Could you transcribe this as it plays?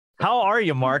How are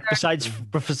you, Mark,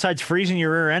 besides freezing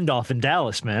your rear end off in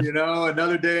Dallas, man?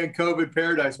 Another day in COVID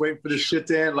paradise, waiting for this shit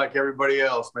to end like everybody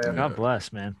else, man. God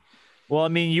bless, man. Well, I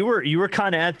mean, you were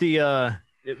kind of at the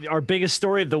our biggest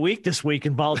story of the week this week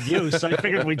involved you, so I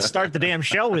figured we'd start the damn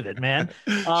show with it, man.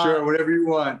 Sure, whatever you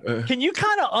want. Can you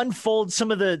kind of unfold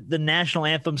some of the national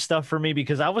anthem stuff for me?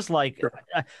 Because I was like, sure.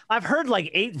 I've heard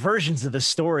like 8 versions of the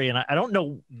story, and I don't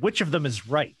know which of them is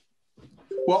right.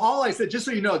 Well, all I said, just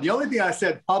so you know, the only thing I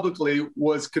said publicly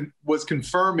was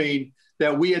confirming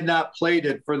that we had not played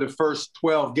it for the first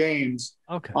 12 games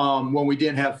when we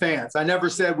didn't have fans. I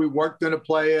never said we weren't going to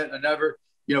play it. I never,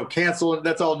 cancel it.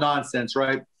 That's all nonsense,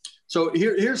 right? So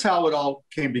here's how it all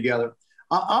came together.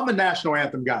 I'm a national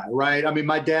anthem guy, right? I mean,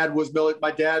 my dad was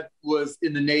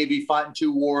in the Navy, fought in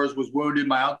 2 wars, was wounded.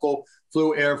 My uncle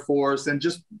flew Air Force, and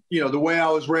just, the way I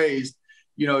was raised,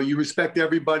 you respect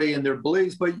everybody and their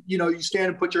beliefs, but, you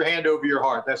stand and put your hand over your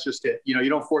heart. That's just it. You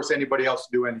don't force anybody else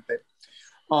to do anything.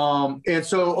 And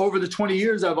so over the 20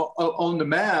 years I've owned the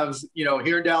Mavs,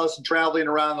 here in Dallas and traveling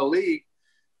around the league,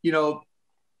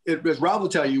 as Rob will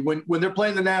tell you, when they're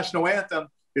playing the national anthem,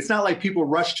 it's not like people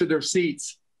rush to their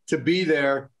seats to be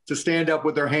there to stand up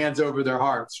with their hands over their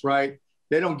hearts, right?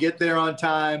 They don't get there on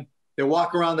time. They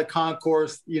walk around the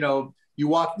concourse,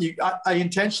 I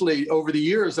intentionally over the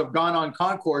years have gone on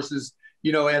concourses,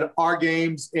 at our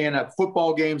games and at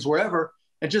football games, wherever,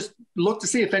 and just look to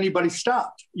see if anybody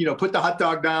stopped, put the hot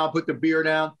dog down, put the beer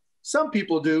down. Some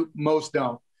people do, most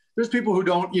don't. There's people who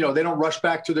don't, they don't rush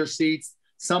back to their seats.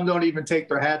 Some don't even take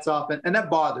their hats off. And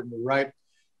that bothered me, right?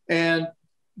 And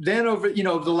then over,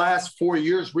 the last 4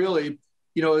 years, really,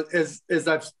 as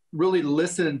I've really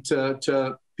listened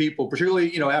to people,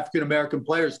 particularly, African-American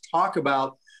players talk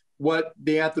about what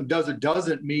the anthem does or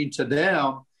doesn't mean to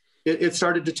them, it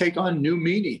started to take on new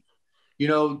meaning.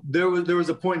 There was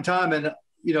a point in time, and,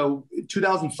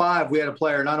 2005, we had a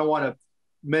player, and I don't want to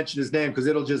mention his name because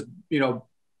it'll just,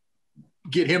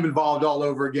 get him involved all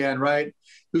over again, right?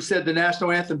 Who said the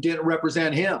national anthem didn't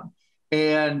represent him.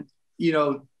 And,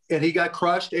 and he got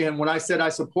crushed. And when I said I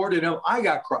supported him, I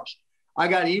got crushed. I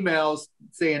got emails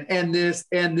saying, end this,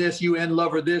 you end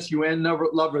lover this, you end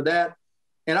lover that.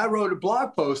 And I wrote a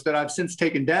blog post that I've since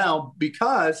taken down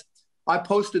because I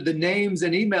posted the names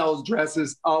and email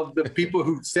addresses of the people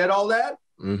who said all that.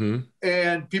 Mm-hmm.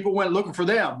 And people went looking for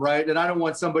them, right? And I don't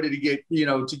want somebody to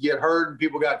get hurt, and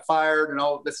people got fired and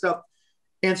all this stuff.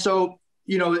 And so,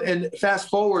 and fast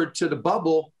forward to the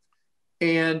bubble,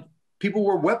 and people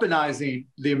were weaponizing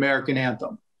the American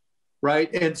anthem,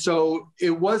 right? And so it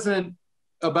wasn't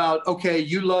about, okay,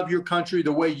 you love your country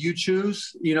the way you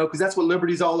choose, because that's what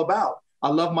liberty's all about. I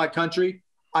love my country.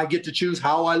 I get to choose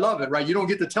how I love it, right? You don't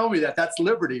get to tell me that. That's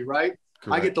liberty, right?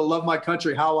 Correct. I get to love my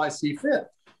country how I see fit.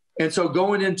 And so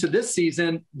going into this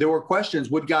season, there were questions.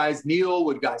 Would guys kneel?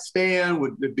 Would guys stand?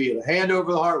 Would it be a hand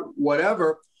over the heart?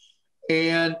 Whatever.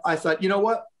 And I thought, you know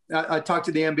what? I talked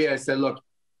to the NBA. I said, look,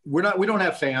 we don't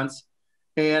have fans.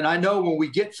 And I know when we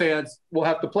get fans, we'll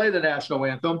have to play the national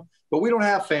anthem, but we don't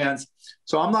have fans.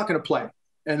 So I'm not going to play.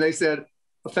 And they said,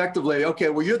 effectively, okay,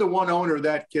 well, you're the one owner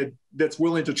that's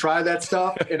willing to try that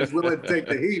stuff and is willing to take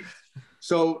the heat.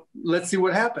 So let's see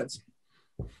what happens.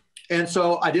 And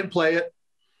so I didn't play it.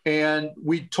 And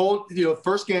we told,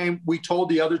 first game, we told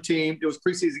the other team, it was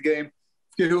preseason game, I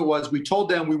forget who it was. We told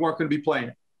them we weren't going to be playing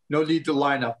it. No need to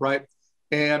line up, right?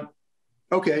 And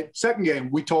okay, second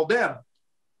game, we told them.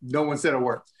 No one said a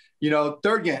word.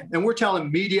 Third game, and we're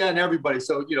telling media and everybody.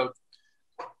 So,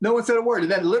 no one said a word.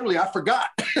 And then literally I forgot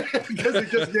because it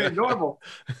just became normal.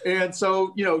 And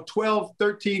so, 12,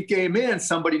 13th game in,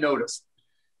 somebody noticed.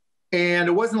 And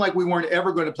it wasn't like we weren't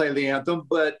ever going to play the anthem,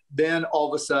 but then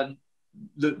all of a sudden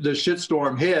the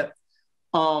shitstorm hit.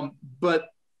 But,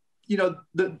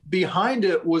 behind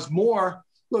it was more,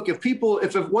 look, if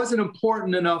it wasn't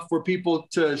important enough for people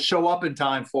to show up in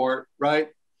time for it, right?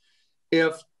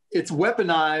 If it's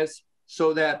weaponized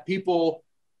so that people,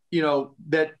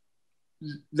 that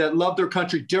love their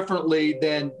country differently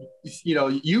than,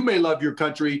 you may love your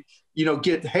country,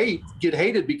 get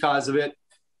hated because of it.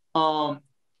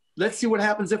 Let's see what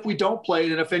happens if we don't play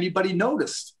it and if anybody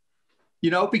noticed,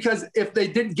 because if they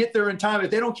didn't get there in time,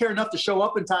 if they don't care enough to show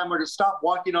up in time or to stop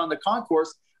walking on the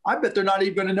concourse, I bet they're not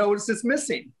even going to notice it's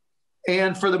missing.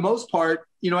 And for the most part,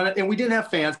 and we didn't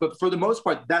have fans, but for the most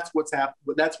part, that's what's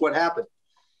happened. That's what happened.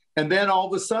 And then all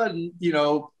of a sudden,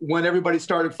 when everybody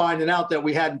started finding out that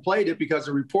we hadn't played it because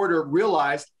a reporter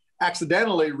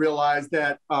accidentally realized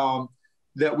that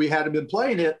we hadn't been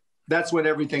playing it, that's when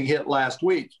everything hit last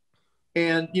week.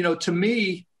 And, to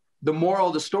me, the moral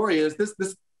of the story is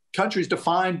this country's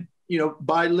defined,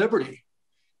 by liberty.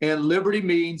 And liberty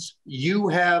means you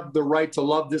have the right to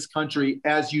love this country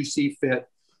as you see fit.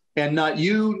 And not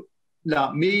you,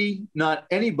 not me, not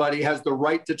anybody has the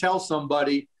right to tell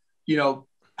somebody,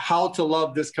 how to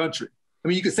love this country. I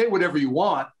mean, you can say whatever you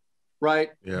want,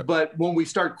 right? Yeah. But when we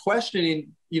start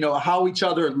questioning, how each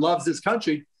other loves this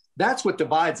country, that's what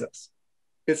divides us.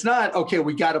 It's not, okay,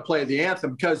 we got to play the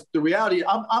anthem, because the reality,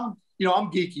 I'm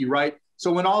geeky, right?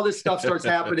 So when all this stuff starts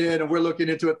happening and we're looking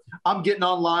into it, I'm getting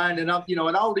online and and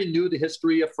I already knew the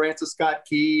history of Francis Scott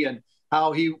Key and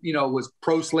how he, was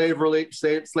pro-slavery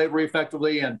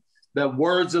effectively. And the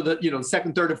words of the,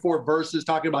 second, third, and fourth verses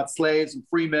talking about slaves and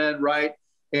free men, right?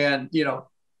 And,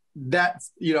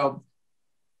 that's, very,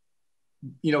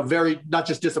 not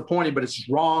just disappointing, but it's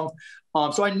wrong.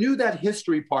 So I knew that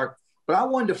history part, but I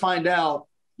wanted to find out,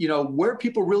 where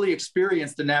people really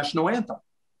experience the national anthem.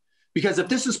 Because if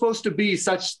this is supposed to be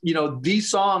such, the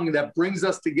song that brings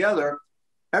us together,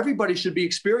 everybody should be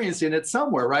experiencing it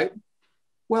somewhere, right?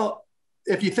 Well,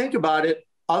 if you think about it,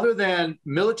 other than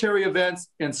military events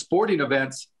and sporting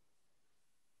events,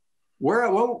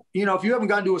 if you haven't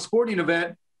gone to a sporting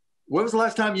event, when was the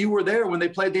last time you were there when they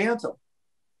played the anthem?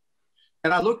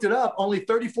 And I looked it up, only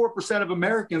 34% of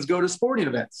Americans go to sporting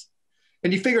events.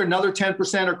 And you figure another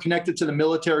 10% are connected to the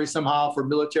military somehow for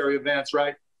military events,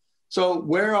 right? So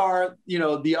where are,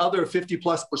 the other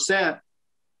 50+%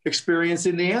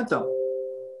 experiencing the anthem?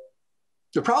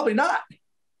 They're probably not.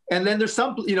 And then there's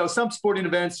some sporting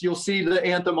events, you'll see the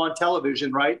anthem on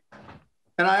television, right?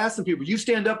 And I asked some people, you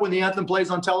stand up when the anthem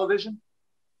plays on television?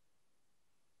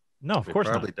 No, of course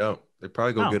not. They probably don't. They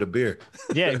probably go get a beer.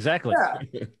 Yeah, exactly.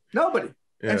 Yeah, nobody.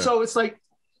 Yeah. And so it's like,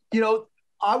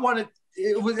 I wanted,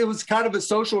 it was kind of a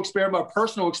social experiment, a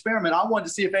personal experiment. I wanted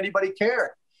to see if anybody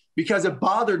cared, because it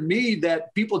bothered me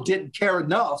that people didn't care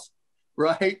enough,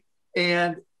 right?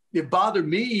 And it bothered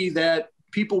me that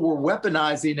people were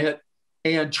weaponizing it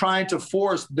and trying to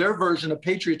force their version of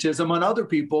patriotism on other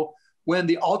people, when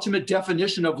the ultimate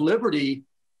definition of liberty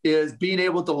is being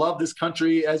able to love this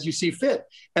country as you see fit.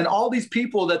 And all these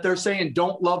people that they're saying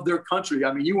don't love their country,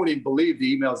 I mean, you wouldn't even believe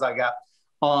the emails I got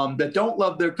that don't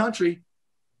love their country.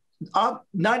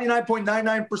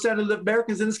 99.99% of the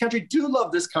Americans in this country do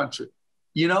love this country.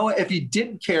 If you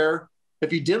didn't care,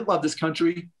 if you didn't love this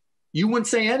country, you wouldn't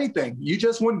say anything. You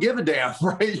just wouldn't give a damn,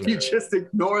 right? Yeah. You just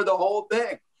ignore the whole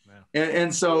thing. Yeah.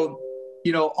 And so,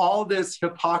 all this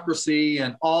hypocrisy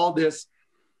and all this,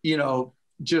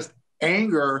 just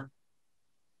anger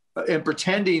and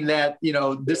pretending that,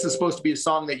 this is supposed to be a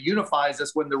song that unifies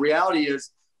us, when the reality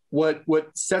is what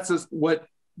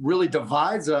really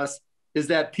divides us is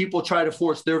that people try to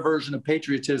force their version of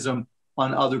patriotism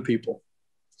on other people.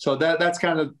 So that's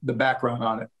kind of the background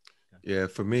on it. Yeah,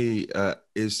 for me,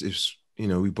 it's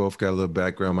we both got a little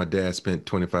background. My dad spent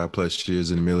 25 plus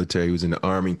years in the military. He was in the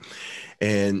Army.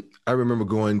 And I remember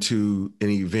going to an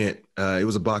event. It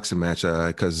was a boxing match,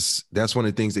 because that's one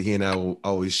of the things that he and I will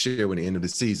always share when the end of the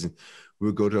season. We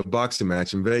would go to a boxing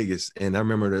match in Vegas. And I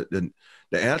remember the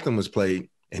anthem was played,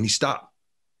 and he stopped.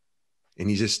 And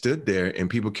he just stood there, and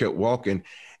people kept walking.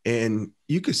 And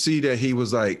you could see that he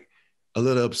was like a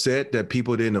little upset that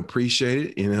people didn't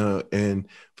appreciate it, And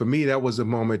for me, that was a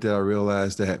moment that I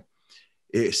realized that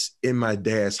it's in my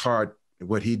dad's heart,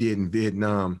 what he did in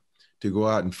Vietnam, to go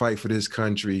out and fight for this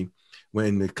country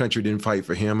when the country didn't fight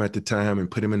for him at the time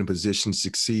and put him in a position to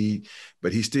succeed.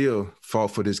 But he still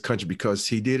fought for this country because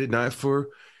he did it not for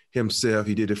himself.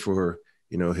 He did it for,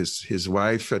 his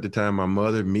wife at the time, my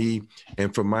mother, me,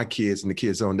 and for my kids and the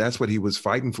kids on. That's what he was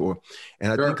fighting for.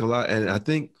 And I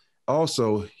think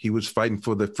also he was fighting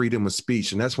for the freedom of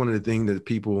speech. And that's one of the things that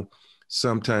people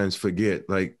sometimes forget,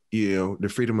 like,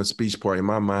 the freedom of speech part in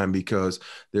my mind, because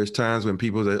there's times when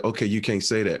people say, okay, you can't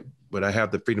say that, but I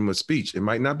have the freedom of speech. It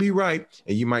might not be right,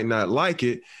 and you might not like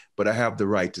it, but I have the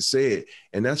right to say it.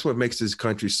 And that's what makes this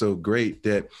country so great,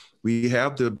 that we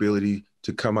have the ability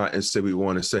to come out and say what we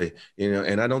want to say,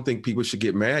 and I don't think people should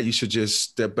get mad. You should just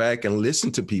step back and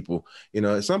listen to people.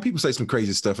 Some people say some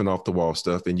crazy stuff and off the wall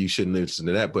stuff, and you shouldn't listen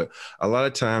to that. But a lot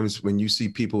of times when you see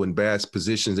people in bad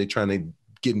positions, they're trying to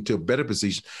get into a better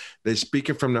position. They're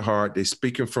speaking from the heart. They're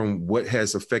speaking from what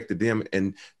has affected them,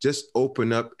 and just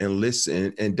open up and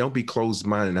listen, and don't be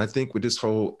closed-minded. I think with this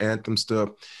whole anthem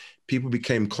stuff, people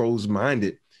became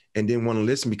closed-minded and didn't want to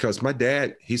listen, because my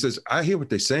dad, he says, I hear what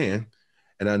they're saying,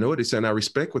 and I know what they're saying. I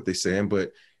respect what they're saying,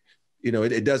 but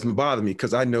it doesn't bother me,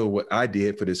 because I know what I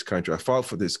did for this country. I fought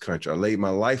for this country. I laid my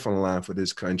life on the line for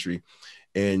this country.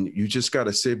 And you just got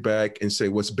to sit back and say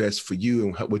what's best for you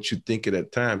and what you think at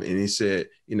that time. And he said,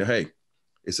 hey,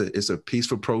 it's a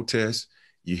peaceful protest.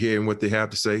 You're hearing what they have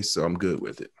to say, so I'm good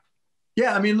with it.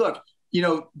 Yeah, I mean, look,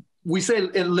 we say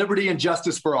in liberty and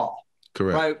justice for all.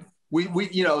 Correct. Right. We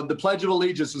the Pledge of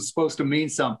Allegiance is supposed to mean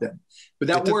something, but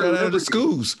that they word took that liberty, out of the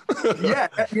schools. Yeah.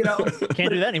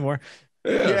 Can't do that anymore.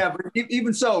 Yeah. But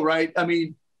even so, right. I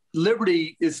mean,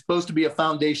 liberty is supposed to be a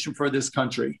foundation for this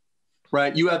country,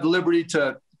 right? You have the liberty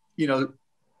to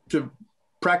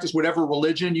practice whatever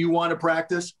religion you want to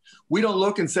practice. We don't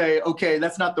look and say, okay,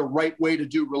 that's not the right way to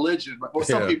do religion. Well,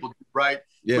 some people do, right?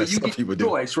 Yeah, but you some get people your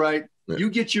choice, right? Yeah. You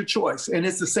get your choice. And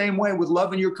it's the same way with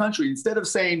loving your country. Instead of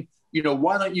saying,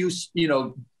 why don't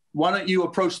you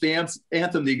approach the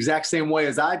anthem the exact same way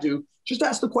as I do? Just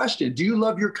ask the question, do you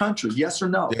love your country? Yes or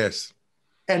no? Yes.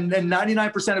 And then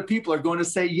 99% of people are going to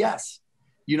say yes.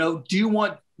 Do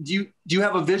you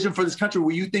have a vision for this country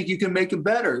where you think you can make it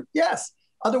better? Yes.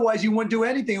 Otherwise, you wouldn't do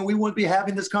anything and we wouldn't be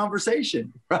having this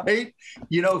conversation, right?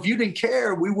 If you didn't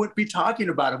care, we wouldn't be talking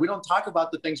about it. We don't talk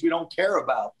about the things we don't care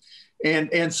about.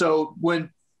 And so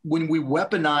when we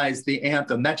weaponize the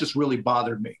anthem, that just really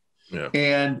bothered me. Yeah.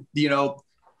 And,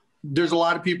 there's a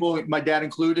lot of people, my dad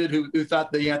included, who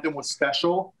thought the anthem was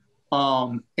special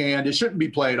and it shouldn't be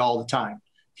played all the time.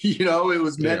 It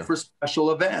was meant for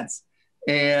special events.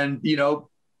 And,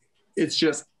 it's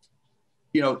just,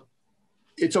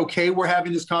 it's okay. We're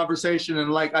having this conversation.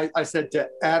 And like I said to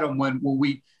Adam, when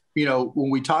we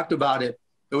talked about it,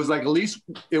 it was like, at least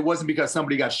it wasn't because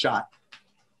somebody got shot.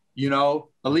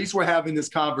 At least we're having this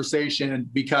conversation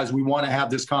because we want to have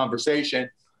this conversation.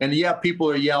 And yeah, people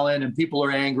are yelling and people are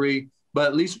angry, but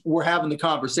at least we're having the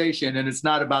conversation and it's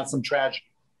not about some tragedy.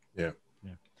 Yeah.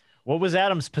 What was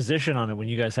Adam's position on it when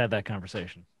you guys had that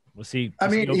conversation? Was he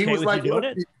he was like, doing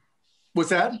it? What's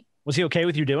that? Was he okay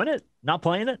with you doing it? Not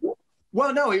playing it?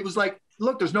 Well, no, he was like,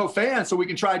 look, there's no fans, so we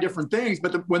can try different things.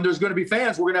 But when there's going to be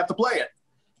fans, we're going to have to play it,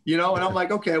 And I'm like,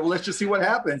 okay, well, let's just see what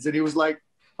happens. And he was like,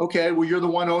 okay, well, you're the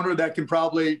one owner that can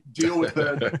probably deal with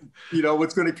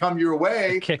what's going to come your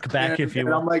way. Kick back, if you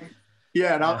will. I'm like,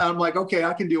 I'm like, okay,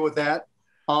 I can deal with that.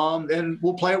 And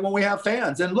we'll play it when we have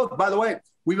fans. And look, by the way,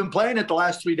 we've been playing it the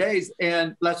last 3 days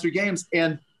and last 3 games,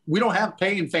 and we don't have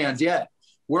paying fans yet.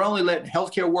 We're only letting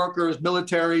healthcare workers,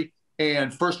 military,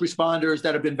 and first responders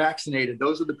that have been vaccinated.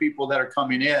 Those are the people that are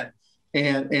coming in.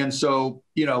 And so,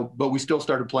 but we still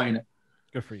started playing it.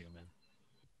 Good for you, man.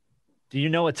 Do you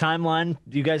know a timeline?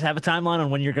 Do you guys have a timeline on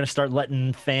when you're going to start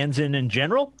letting fans in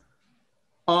general?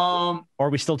 Or are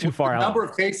we still too far out? The number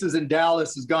of cases in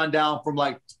Dallas has gone down from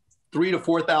like 3,000 to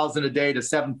 4,000 a day to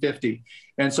 750.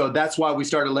 And so that's why we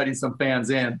started letting some fans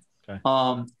in. Okay.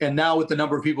 And now with the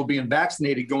number of people being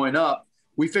vaccinated going up,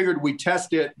 we figured we'd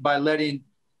test it by letting,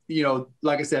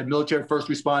 like I said, military first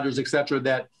responders, et cetera,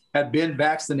 that have been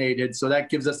vaccinated. So that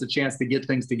gives us a chance to get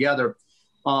things together.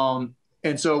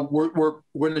 And so we're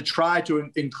going to try to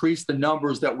increase the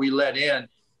numbers that we let in.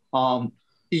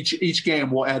 Each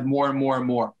game will add more and more and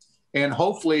more. And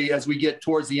hopefully, as we get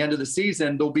towards the end of the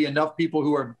season, there'll be enough people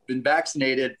who have been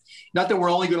vaccinated. Not that we're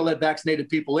only going to let vaccinated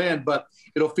people in, but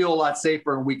it'll feel a lot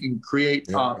safer, and we can create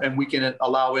and we can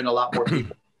allow in a lot more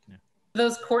people.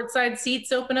 Those courtside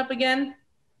seats open up again?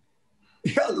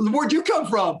 Yeah, where'd you come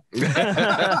from?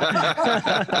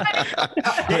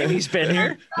 Davey's been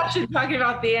here. Actually, talking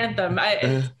about the anthem.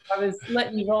 I was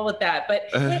letting you roll with that. But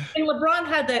and LeBron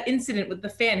had that incident with the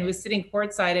fan who was sitting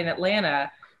courtside in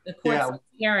Atlanta. The courtside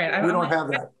parent. We don't have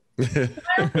that.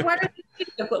 Why don't you think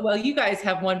that? Well, you guys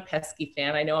have one pesky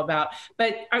fan I know about.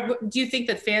 But do you think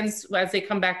that fans, as they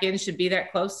come back in, should be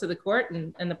that close to the court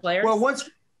and the players? Well,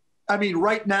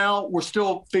 right now we're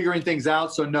still figuring things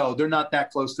out. So no, they're not that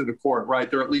close to the court,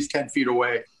 right? They're at least 10 feet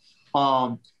away.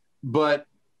 But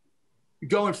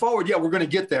going forward, we're going to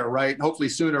get there, right? Hopefully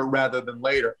sooner rather than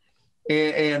later.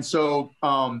 And so,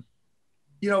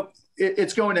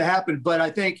 it's going to happen. But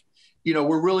I think,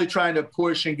 we're really trying to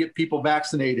push and get people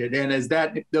vaccinated. And as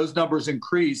those numbers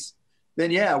increase,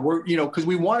 then we're, because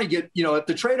we want to get, if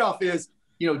the trade-off is,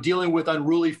 dealing with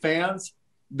unruly fans,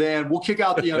 then we'll kick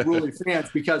out the unruly fans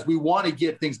because we want to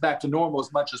get things back to normal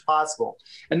as much as possible.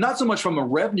 And not so much from a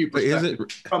revenue perspective,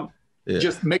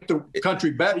 just make the country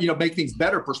better, make things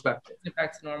better perspective. Get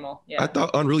back to normal. Yeah. I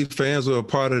thought unruly fans were a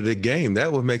part of the game. That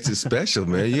what makes it special,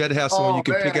 man. You got to have someone you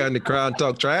can pick out in the crowd and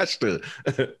talk trash to.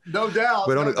 No doubt,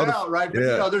 right?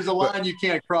 But, there's a line you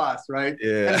can't cross, right?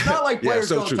 Yeah. And it's not like players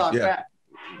don't talk back.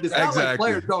 It's not like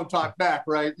players don't talk back,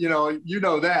 right? You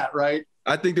know that, right?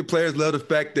 I think the players love the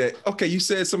fact that, okay, you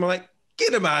said something like,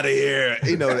 get him out of here.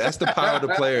 That's the power of the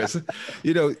players.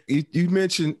 You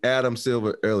mentioned Adam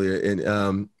Silver earlier,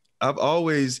 and I've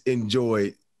always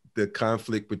enjoyed the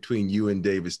conflict between you and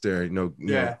David Stern.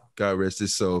 God rest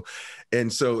his soul.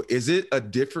 And so is it a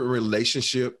different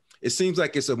relationship? It seems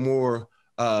like it's a more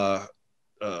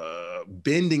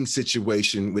bending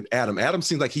situation with Adam. Adam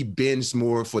seems like he bends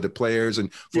more for the players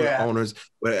and for the owners,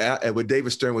 but with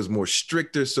David Stern was more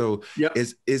stricter. So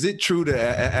is it true that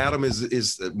Adam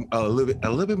is a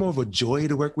little bit more of a joy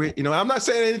to work with? I'm not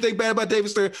saying anything bad about David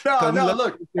Stern. No,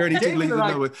 look, I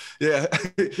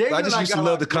just used to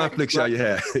love the conflicts y'all you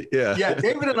had. Yeah,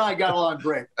 David and I got along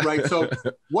great, right? So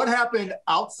what happened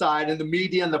outside in the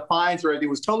media and the fines or everything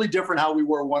was totally different how we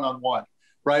were one-on-one.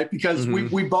 Right. Because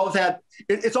we both had,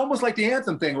 it's almost like the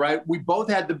anthem thing, right? We both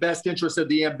had the best interest of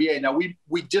the NBA. Now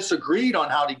we disagreed on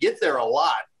how to get there a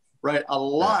lot, right? A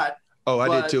lot. Oh,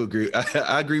 I did too agree.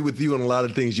 I agree with you on a lot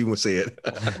of things you were saying.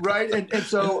 Right. And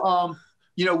so,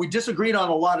 we disagreed on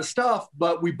a lot of stuff,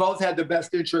 but we both had the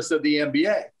best interest of the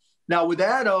NBA. Now with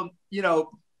Adam,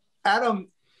 Adam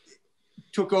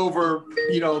took over,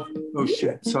 oh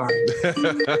shit, sorry.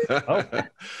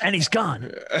 And he's gone.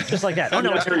 Just like that. Oh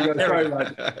no, there you go. Sorry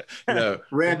about that. No.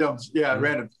 Randoms. Yeah,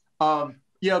 random.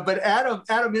 But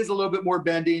Adam is a little bit more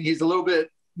bending. He's a little bit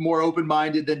more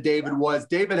open-minded than David was.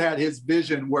 David had his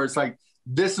vision where it's like,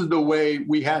 this is the way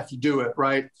we have to do it,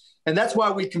 right? And that's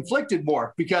why we conflicted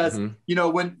more because,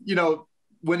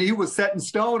 when he was set in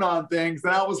stone on things,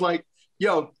 then I was like,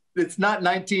 it's not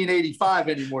 1985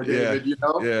 anymore, David,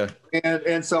 Yeah.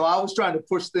 And so I was trying to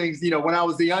push things, when I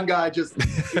was the young guy, just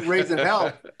raising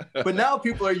hell. But now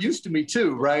people are used to me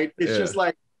too, right? It's just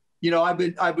like, I've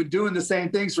been doing the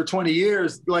same things for 20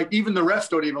 years. Like even the refs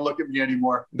don't even look at me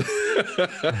anymore.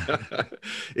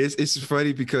 It's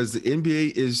funny because the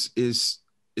NBA is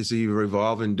a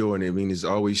revolving door, and it's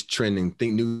always trending,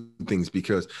 think new things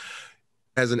because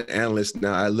as an analyst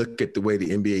now, I look at the way the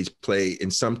NBA's play,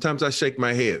 and sometimes I shake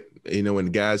my head. When the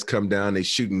guys come down, they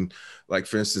shooting, like,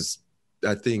 for instance,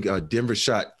 I think Denver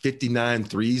shot 59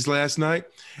 threes last night.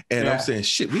 And I'm saying,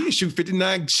 shit, we didn't shoot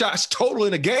 59 shots total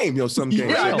in a game, some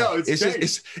games. Yeah, I know.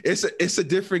 It's a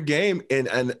different game.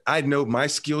 And I know my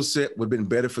skill set would have been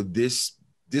better for this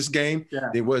game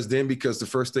than it was then because the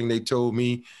first thing they told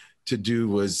me to do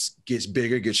was get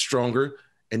bigger, get stronger.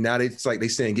 And now it's like they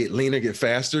saying get leaner, get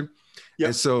faster. Yep.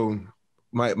 And so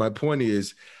my point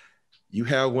is you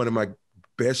have one of my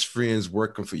best friends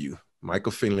working for you,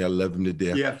 Michael Finley. I love him to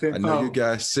death. Yeah, I know you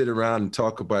guys sit around and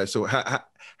talk about it. So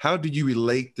how do you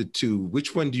relate the two?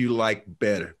 Which one do you like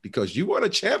better? Because you won a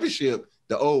championship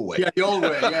the old way. Yeah, the old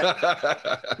way,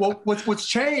 yeah. Well, what's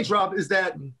changed, Rob, is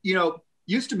that,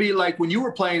 used to be like when you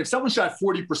were playing, if someone shot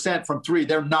 40% from three,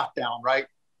 they're knocked down, right?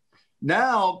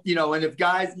 Now, and if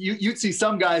guys, you'd see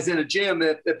some guys in a gym,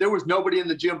 if there was nobody in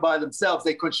the gym by themselves,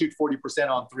 they couldn't shoot 40%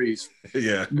 on threes.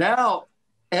 Yeah. Now,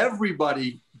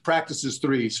 everybody practices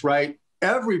threes, right?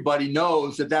 Everybody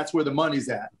knows that that's where the money's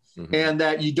at and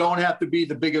that you don't have to be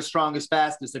the biggest, strongest,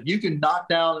 fastest. If you can knock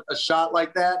down a shot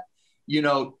like that,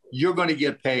 you're going to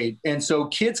get paid. And so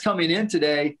kids coming in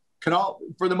today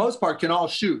for the most part, can all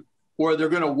shoot, or they're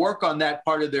going to work on that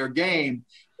part of their game.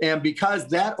 And because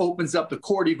that opens up the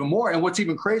court even more. And what's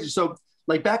even crazy, so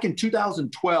like back in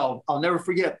 2012, I'll never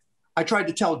forget, I tried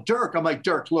to tell Dirk, I'm like,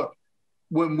 Dirk, look,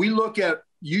 when we look at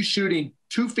you shooting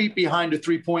 2 feet behind the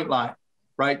 3-point line,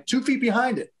 right? 2 feet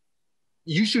behind it,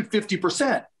 you shoot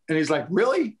 50%. And he's like,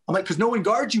 really? I'm like, because no one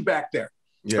guards you back there,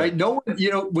 right? No one,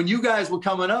 when you guys were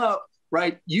coming up,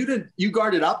 right, you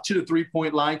guarded up to the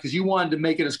 3-point line because you wanted to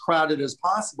make it as crowded as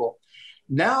possible.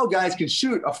 Now guys can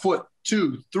shoot a foot,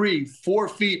 2, 3, 4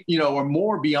 feet, or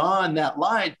more beyond that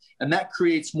line, and that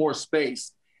creates more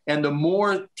space. And the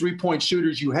more 3-point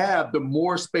shooters you have, the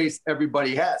more space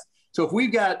everybody has. So if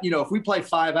we've got, if we play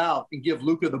 5 out and give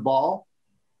Luka the ball,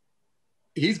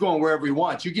 he's going wherever he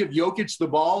wants. You give Jokic the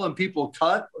ball and people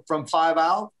cut from 5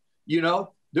 out,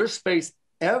 there's space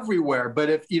everywhere. But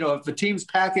if the team's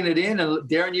packing it in and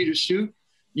daring you to shoot,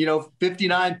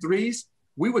 59 threes,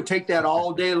 we would take that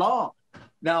all day long.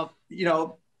 Now,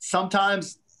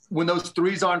 sometimes when those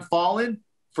threes aren't falling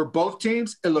for both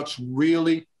teams, it looks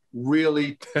really,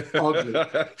 really ugly.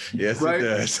 Yes, right? It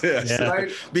does. Yes. Yeah.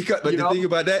 Right? But the thing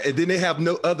about that, and then they have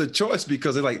no other choice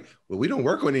because they're like, well, we don't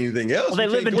work on anything else. Well, they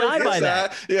live and die by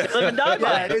that. Yeah. They live and die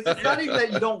by it. It's not even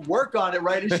that you don't work on it,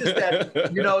 right? It's just that,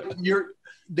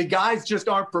 the guys just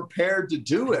aren't prepared to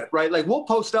do it, right? Like we'll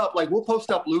post up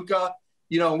Luka,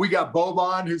 and we got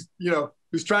Boban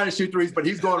who's trying to shoot threes, but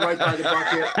he's going right by the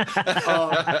bucket.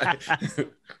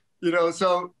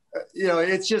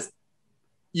 It's just,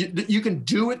 you can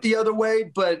do it the other way,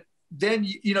 but then,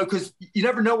 because you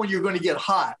never know when you're going to get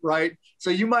hot, right? So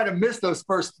you might have missed those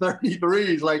first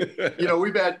 33s. Like,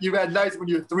 you've had nights when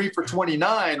you're 3 for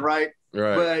 29, right?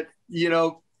 But,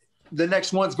 the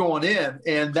next one's going in,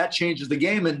 and that changes the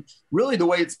game. And really the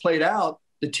way it's played out,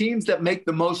 the teams that make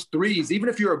the most threes, even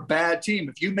if you're a bad team,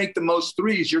 if you make the most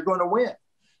threes, you're going to win.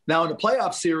 Now in the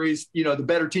playoff series, the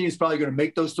better team is probably going to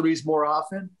make those threes more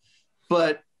often.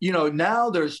 But, now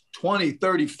there's 20,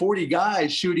 30, 40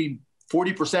 guys shooting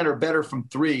 40% or better from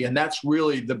three. And that's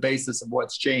really the basis of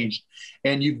what's changed.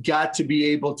 And you've got to be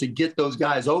able to get those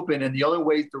guys open. And the only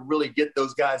way to really get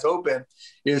those guys open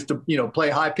is to, play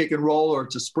high pick and roll or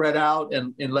to spread out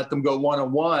and let them go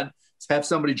one-on-one, have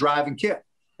somebody drive and kick.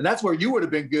 And that's where you would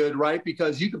have been good, right?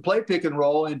 Because you can play pick and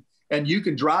roll and you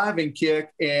can drive and kick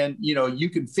and, you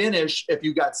can finish if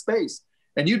you got space.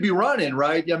 And you'd be running,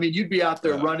 right? I mean, you'd be out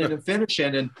there running and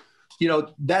finishing. And,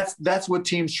 that's what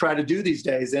teams try to do these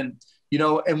days. And,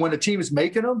 and when a team is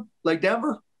making them, like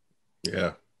Denver,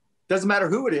 doesn't matter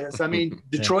who it is. I mean,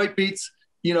 Detroit beats,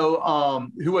 who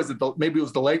was it? Maybe it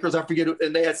was the Lakers. I forget.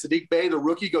 And they had Sadiq Bey, the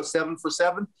rookie, go 7 for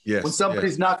 7. Yes. When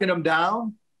somebody's knocking them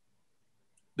down,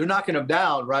 they're knocking them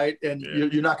down, right? And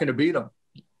you're not going to beat them.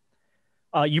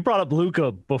 You brought up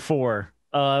Luka before.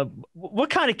 What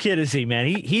kind of kid is he, man?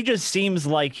 He just seems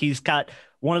like he's got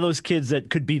one of those kids that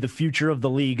could be the future of the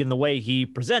league in the way he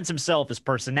presents himself, his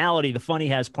personality, the fun he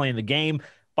has playing the game,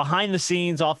 behind the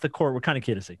scenes, off the court. What kind of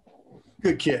kid is he?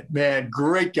 Good kid, man.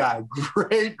 Great guy.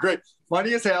 Great.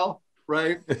 Funny as hell,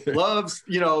 right? Loves,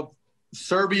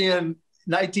 Serbian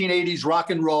 1980s rock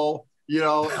and roll,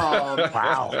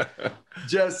 Wow.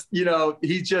 Just,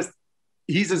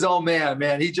 he's his own man.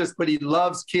 But he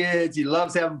loves kids. He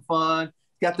loves having fun.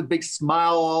 Got the big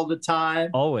smile all the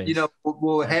time. Always.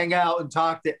 We'll hang out and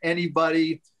talk to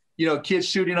anybody. Kids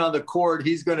shooting on the court,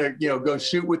 he's going to, go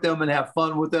shoot with them and have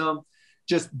fun with them.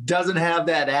 Just doesn't have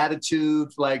that attitude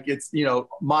like it's,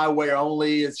 my way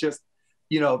only. It's just,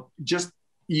 you just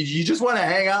want to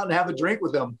hang out and have a drink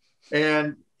with him.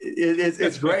 And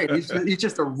it's great. He's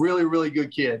just a really, really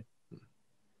good kid.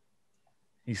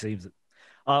 He seems it.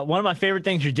 One of my favorite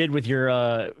things you did with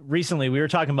your recently, we were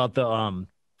talking about the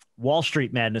Wall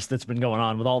Street madness that's been going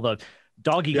on with all the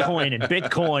doggy coin and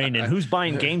Bitcoin and who's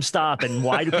buying GameStop and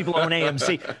why do people own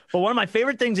AMC. But one of my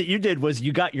favorite things that you did was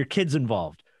you got your kids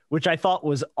involved, which I thought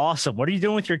was awesome. What are you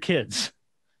doing with your kids?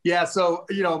 Yeah. So,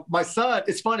 my son,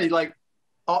 it's funny, like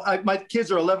my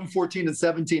kids are 11, 14, and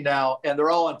 17 now, and they're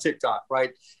all on TikTok,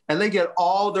 right? And they get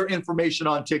all their information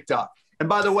on TikTok. And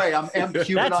by the way, I'm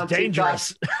Cuban on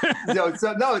dangerous. TikTok.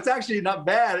 So no, it's actually not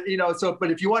bad,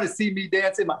 but if you want to see me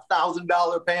dance in my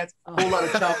 $1,000 pants, a whole lot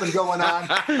of chopping going on.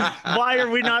 Why are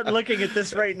we not looking at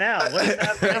this right now?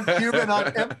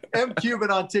 M Cuban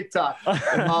on TikTok.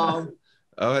 I'll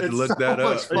have to look that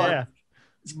up. Yeah.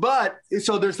 But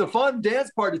so there's the fun dance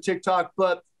part of TikTok,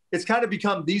 but it's kind of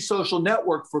become the social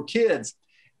network for kids.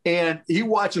 And he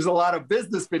watches a lot of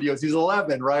business videos. He's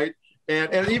 11, right?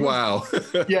 And even, wow.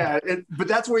 But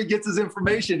that's where he gets his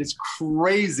information. It's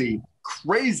crazy.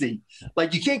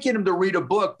 Like you can't get him to read a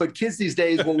book, but kids these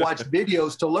days will watch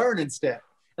videos to learn instead.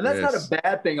 And that's not a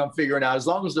bad thing I'm figuring out, as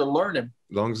long as they're learning.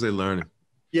 As long as they're learning.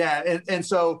 Yeah. And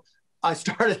so I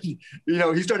started, he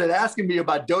started asking me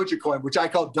about Dogecoin, which I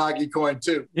call doggy coin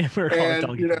too. Yeah, we're calling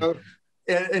doggy coin.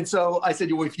 And so I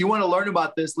said, well, if you want to learn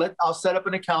about this, I'll set up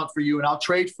an account for you and I'll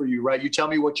trade for you, right? You tell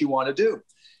me what you want to do.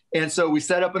 And so we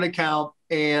set up an account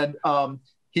and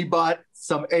he bought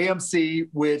some AMC,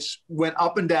 which went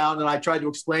up and down. And I tried to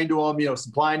explain to him,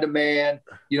 supply and demand,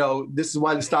 this is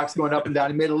why the stock's going up and down.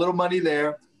 He made a little money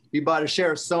there. He bought a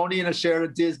share of Sony and a share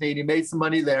of Disney and he made some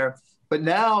money there. But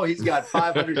now he's got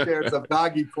 500 shares of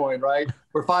doggy coin, right?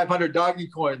 Or 500 doggy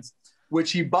coins,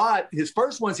 which he bought. His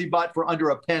first ones he bought for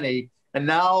under a penny. And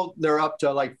now they're up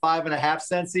to like 5.5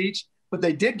 cents each. But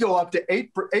they did go up to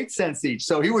 8 cents each.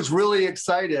 So he was really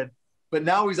excited, but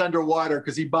now he's underwater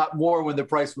because he bought more when the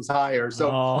price was higher.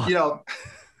 So,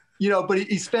 but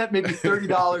he spent maybe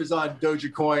 $30 on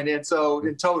Dogecoin. And so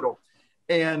in total.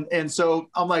 And so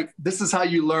I'm like, this is how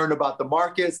you learn about the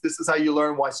markets. This is how you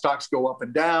learn why stocks go up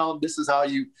and down. This is how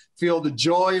you feel the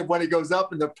joy of when it goes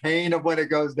up and the pain of when it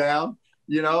goes down.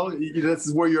 This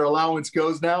is where your allowance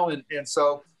goes now. And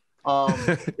so,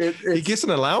 he gets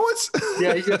an allowance.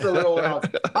 Yeah, he gets a little allowance.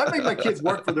 I make my kids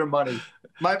work for their money.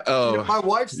 My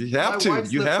wife's. You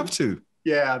have to.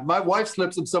 Yeah, my wife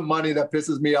slips him some money that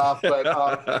pisses me off. But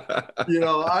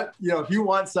if you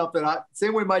want something,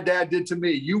 same way my dad did to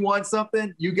me. You want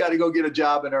something, you got to go get a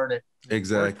job and earn it.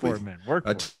 Exactly. Work for it, man. Work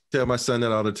for it. Tell my son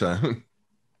that all the time.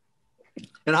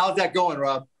 And how's that going,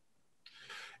 Rob?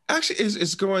 Actually,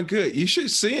 it's going good. You should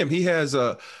see him. He has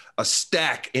a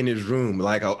stack in his room,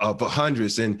 like of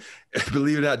hundreds. And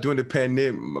believe it or not, during the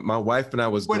pandemic, my wife and I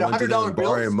was going to them and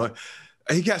borrowing money.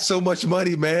 He got so much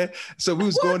money, man. So we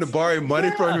was going to borrow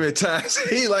money from him at times.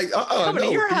 He like, coming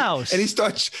to your house. And he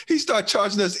start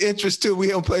charging us interest too. We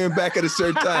don't play him back at a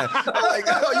certain time. I'm like,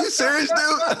 oh, you serious,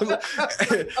 dude?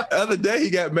 The other day he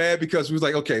got mad because we was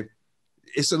like, okay,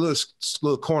 it's a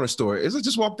little corner store. It's like,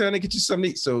 just walk down and get you something to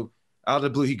eat. So out of the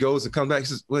blue, he goes and comes back and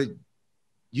says, well,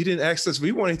 you didn't ask us.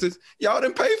 We wanted to, y'all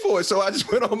didn't pay for it. So I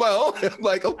just went on my own. I'm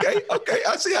like, okay.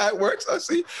 I see how it works. I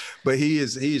see. But he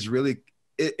is really,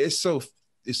 it's so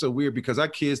weird because our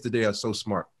kids today are so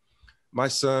smart. My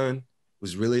son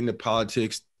was really into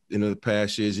politics in the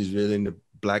past years. He's really into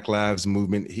Black Lives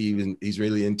Movement. He's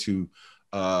really into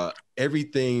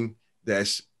everything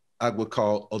that's I would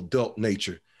call adult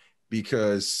nature,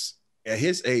 because at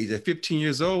his age, at 15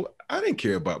 years old, I didn't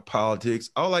care about politics.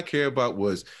 All I cared about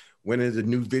was, when is the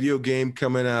new video game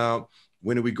coming out?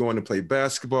 When are we going to play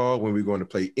basketball? When are we going to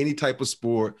play any type of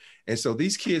sport? And so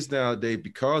these kids nowadays,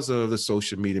 because of the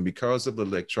social media, because of the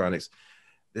electronics,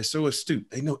 they're so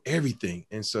astute. They know everything.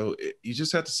 And so you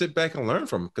just have to sit back and learn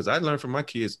from them, because I learn from my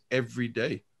kids every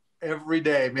day. Every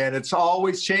day, man. It's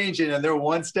always changing, and they're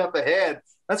one step ahead.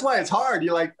 That's why it's hard.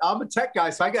 You're like, I'm a tech guy,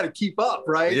 so I got to keep up,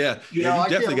 right? Yeah, you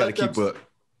definitely got to keep up.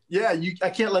 Yeah, I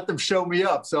can't let them show me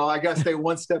up, so I got to stay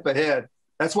one step ahead.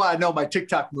 That's why I know my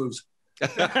TikTok moves.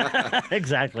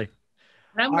 Exactly.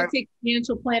 I'm going to take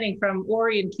financial planning from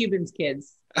Horry and Cuban's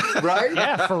kids. Right?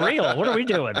 Yeah, for real. What are we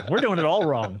doing? We're doing it all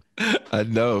wrong. I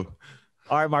know.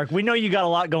 All right, Mark, we know you got a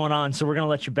lot going on, so we're going to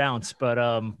let you bounce,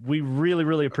 but we really,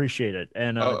 really appreciate it.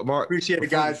 And Mark, appreciate it,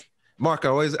 guys. Mark,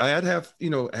 I have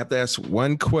to ask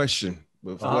one question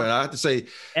before I have to say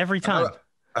every time.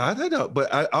 I don't know,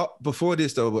 but I before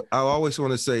this though, I always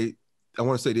want to say, I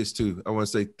want to say this too. I want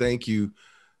to say thank you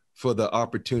for the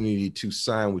opportunity to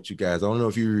sign with you guys. I don't know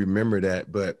if you remember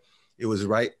that, but it was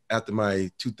right after my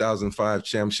 2005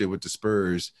 championship with the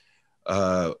Spurs.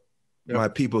 My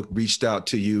people reached out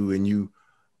to you and you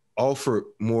offered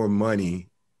more money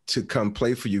to come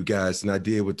play for you guys than I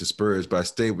did with the Spurs, but I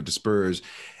stayed with the Spurs.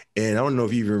 And I don't know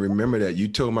if you even remember that. You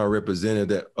told my representative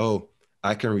that,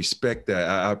 I can respect that.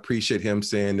 I appreciate him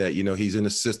saying that, he's in the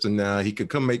system now. He could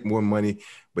come make more money,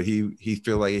 but he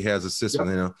feel like he has a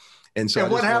system, And so,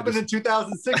 what happened in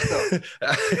 2006 though?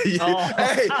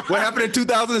 Hey, what happened in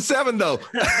 2007 though?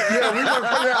 Yeah, we went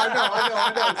from there.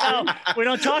 I know. We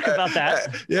don't talk about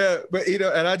that. Yeah, but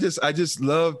and I just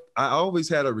love. I always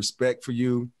had a respect for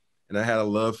you, and I had a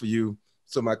love for you.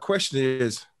 So my question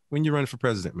is, when you running for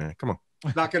president, man? Come on.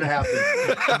 Not going to happen.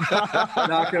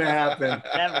 Not going to happen.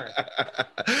 Ever.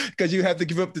 Because you have to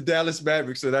give up the Dallas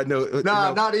Mavericks, and I know.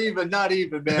 No, not even,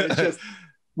 man. It's just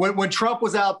when Trump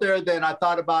was out there, then I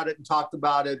thought about it and talked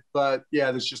about it. But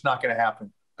yeah, that's just not going to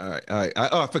happen. All right.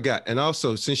 I forgot. And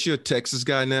also, since you're a Texas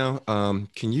guy now,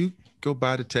 can you go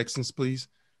buy the Texans, please?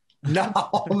 No,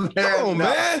 man. Come on,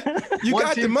 man. You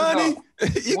got the money.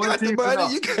 You got the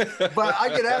money. But I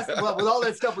get asked, with all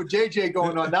that stuff with JJ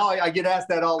going on, now I get asked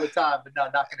that all the time, but no,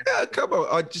 not going to happen. Come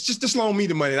on. Just loan me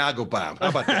the money and I'll go buy them. How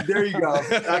about that? There you go.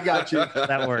 I got you.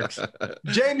 That works.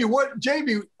 Jamie,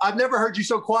 I've never heard you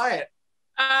so quiet.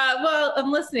 Well,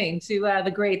 I'm listening to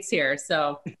the greats here,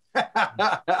 so. I'm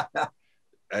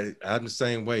the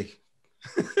same way.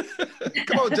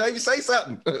 Come on, Jamie, say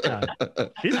something.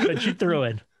 She's good. She threw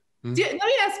it. Let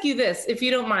me ask you this, if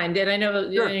you don't mind, and I know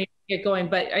you get going,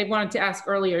 but I wanted to ask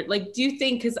earlier, do you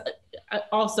think, because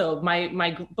also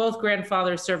my both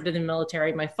grandfathers served in the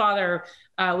military. My father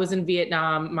was in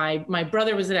Vietnam. My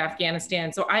brother was in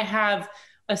Afghanistan. So I have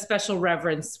a special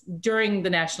reverence during the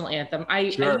national anthem.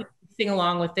 I sing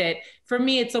along with it. For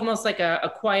me, it's almost like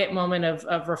a quiet moment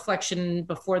of reflection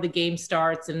before the game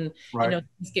starts and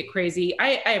things get crazy.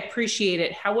 I appreciate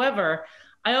it. However,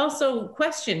 I also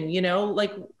question,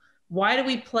 why do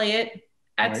we play it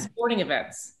at sporting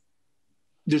events?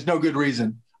 There's no good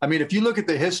reason. I mean, if you look at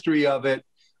the history of it,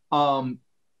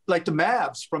 like the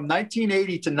Mavs from 1980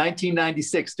 to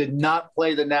 1996 did not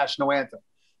play the national anthem.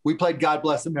 We played God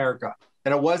Bless America.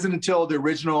 And it wasn't until the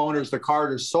original owners, the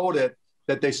Carters, sold it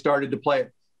that they started to play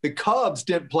it. The Cubs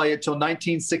didn't play it till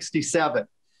 1967.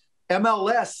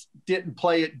 MLS didn't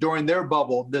play it during their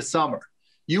bubble this summer.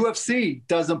 UFC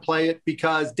doesn't play it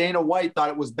because Dana White thought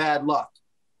it was bad luck,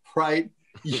 right?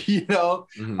 Bad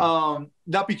luck,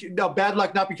 not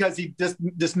because he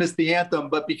dismissed the anthem,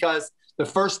 but because the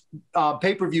first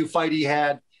pay-per-view fight he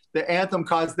had, the anthem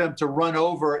caused them to run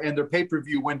over and their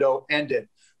pay-per-view window ended,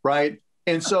 right?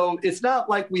 And so it's not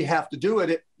like we have to do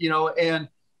it,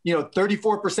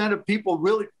 34% of people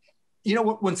really,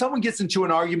 when someone gets into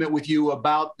an argument with you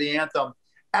about the anthem,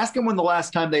 ask them when the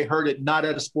last time they heard it, not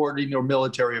at a sporting or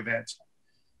military event.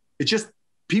 It's just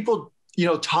people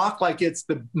talk like it's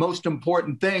the most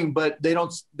important thing, but they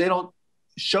don't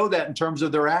show that in terms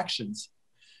of their actions,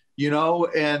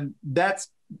 and that's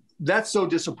so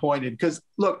disappointing. Because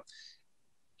look,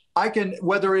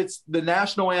 whether it's the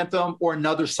national anthem or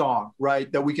another song,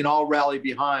 right, that we can all rally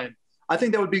behind, I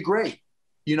think that would be great.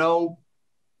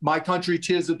 My country,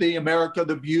 'tis of thee, America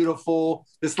the beautiful,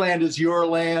 this land is your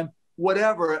land,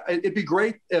 whatever. It'd be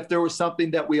great if there was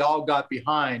something that we all got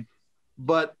behind.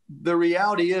 But the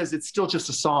reality is it's still just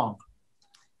a song,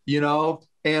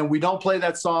 and we don't play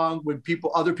that song when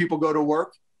other people go to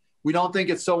work. We don't think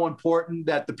it's so important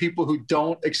that the people who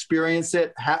don't experience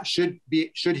it should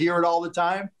hear it all the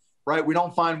time, right? We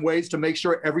don't find ways to make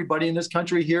sure everybody in this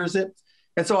country hears it.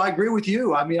 And so I agree with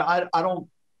you. I mean, I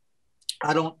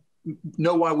don't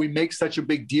know why we make such a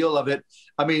big deal of it.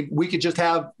 I mean, we could just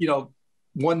have,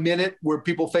 1 minute where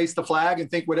people face the flag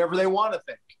and think whatever they want to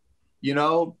think.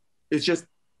 It's just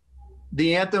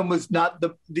the anthem was not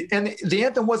and the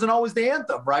anthem wasn't always the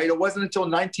anthem, right? It wasn't until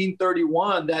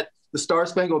 1931 that the Star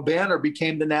Spangled Banner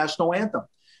became the national anthem.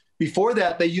 Before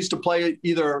that, they used to play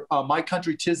either My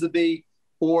Country, 'Tis of Thee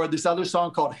or this other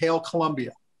song called Hail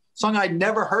Columbia, song I'd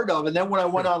never heard of. And then when I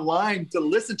went online to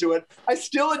listen to it, I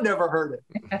still had never heard it.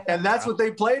 And that's what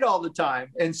they played all the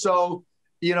time. And so,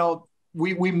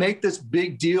 we make this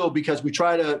big deal because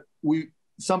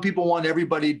some people want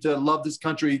everybody to love this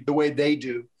country the way they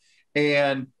do.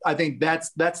 And I think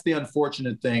that's the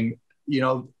unfortunate thing.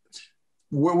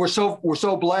 We're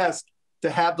so blessed to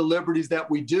have the liberties that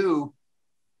we do,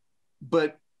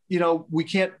 but we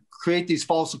can't create these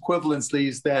false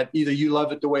equivalencies that either you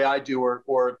love it the way I do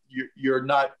or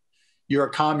you're a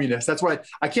communist. That's why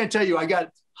I can't tell you, I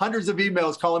got hundreds of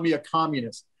emails calling me a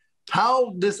communist.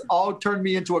 How this all turned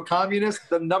me into a communist,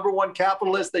 the number one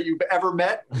capitalist that you've ever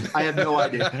met, I have no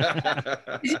idea.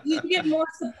 Did you get more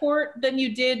support than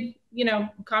you did,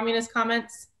 communist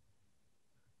comments?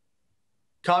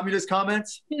 Communist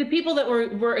comments? The people that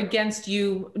were against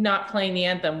you not playing the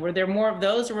anthem, were there more of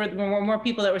those, or were there more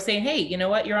people that were saying, hey, you know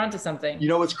what, you're onto something?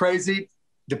 What's crazy?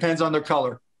 Depends on their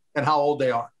color and how old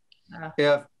they are.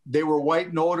 If they were white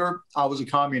and older, I was a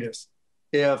communist.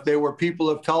 If they were people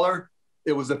of color,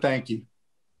 it was a thank you.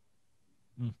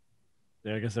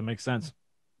 Yeah, I guess that makes sense.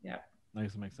 Yeah. I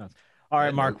guess it makes sense. All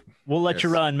right, Mark, we'll let you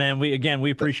run, man. We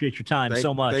appreciate your time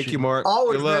so much. Thank you, Mark.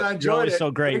 Always, man, I enjoyed it.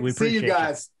 So great. We appreciate you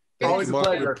guys. Always a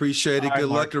pleasure. Appreciate it. Good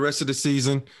luck the rest of the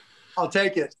season. I'll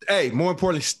take it. Hey, more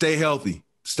importantly, stay healthy.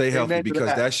 Stay healthy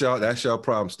because that's y'all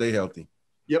problem. Stay healthy.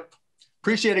 Yep.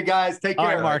 Appreciate it, guys. Take care.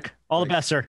 All right, Mark. All the best, sir.